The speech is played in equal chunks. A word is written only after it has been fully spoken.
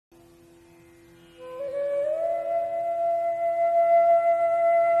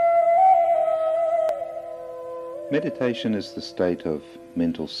Meditation is the state of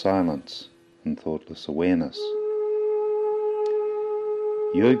mental silence and thoughtless awareness.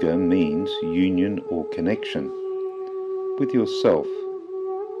 Yoga means union or connection with yourself,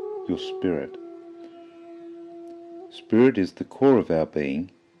 your spirit. Spirit is the core of our being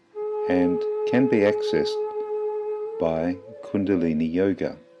and can be accessed by Kundalini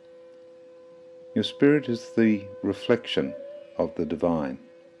Yoga. Your spirit is the reflection of the divine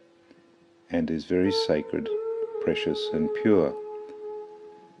and is very sacred, precious and pure.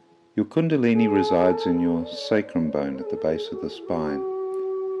 Your Kundalini resides in your sacrum bone at the base of the spine.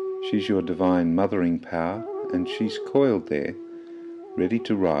 She's your divine mothering power, and she's coiled there, ready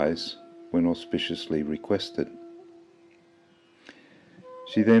to rise when auspiciously requested.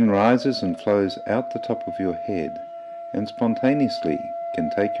 She then rises and flows out the top of your head and spontaneously can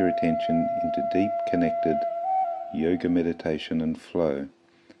take your attention into deep connected yoga meditation and flow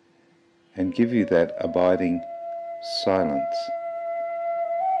and give you that abiding silence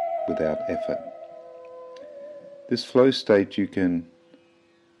without effort. This flow state you can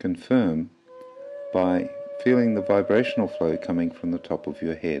confirm by feeling the vibrational flow coming from the top of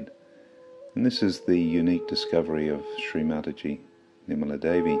your head. And this is the unique discovery of Shri Mataji Nirmala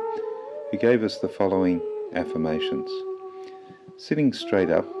Devi, who gave us the following affirmations. Sitting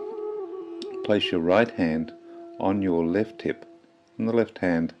straight up, place your right hand on your left hip, and the left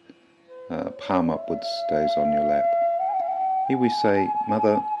hand palm upwards stays on your lap. Here we say,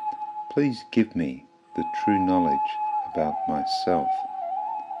 Mother, please give me the true knowledge about myself.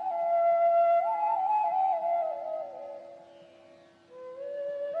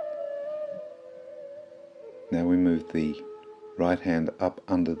 Now we move the right hand up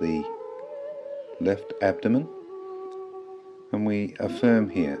under the left abdomen and we affirm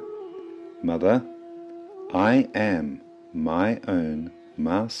here, Mother, I am my own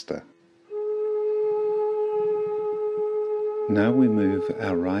master. Now we move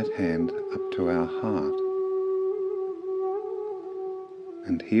our right hand up to our heart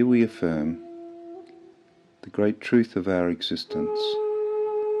and here we affirm the great truth of our existence.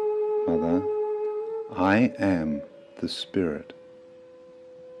 Mother, I am the Spirit.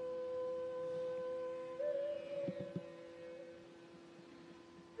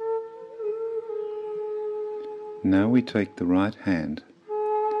 Now we take the right hand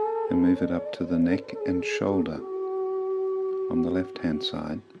and move it up to the neck and shoulder on the left hand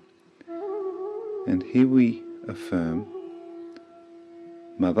side, and here we affirm,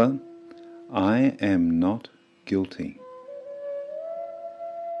 Mother, I am not guilty.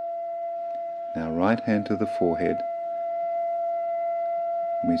 Now right hand to the forehead,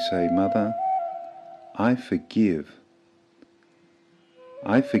 we say, Mother, I forgive.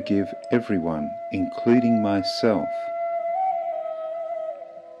 I forgive everyone, including myself.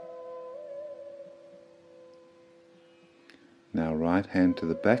 Now right hand to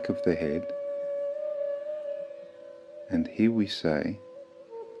the back of the head, and here we say,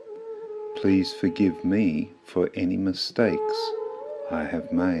 please forgive me for any mistakes I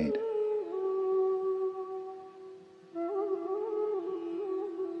have made.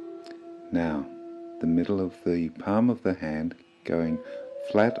 Now, the middle of the palm of the hand going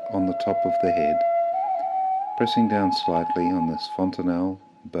flat on the top of the head, pressing down slightly on this fontanelle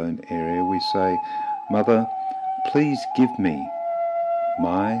bone area, we say, Mother, please give me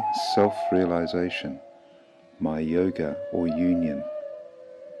my self-realization, my yoga or union.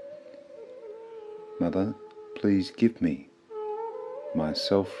 Mother, please give me my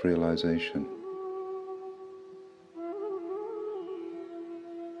self-realization.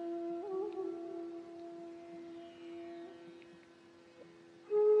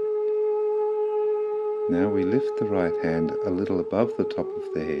 Now we lift the right hand a little above the top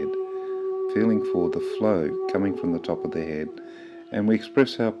of the head, feeling for the flow coming from the top of the head, and we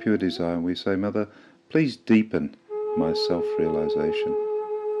express our pure desire and we say, Mother, please deepen my self-realization.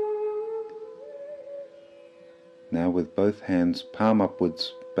 Now with both hands palm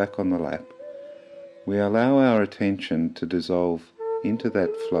upwards back on the lap, we allow our attention to dissolve into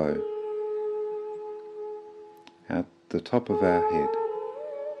that flow at the top of our head,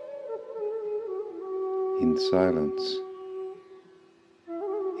 in silence,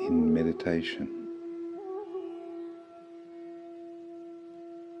 in meditation.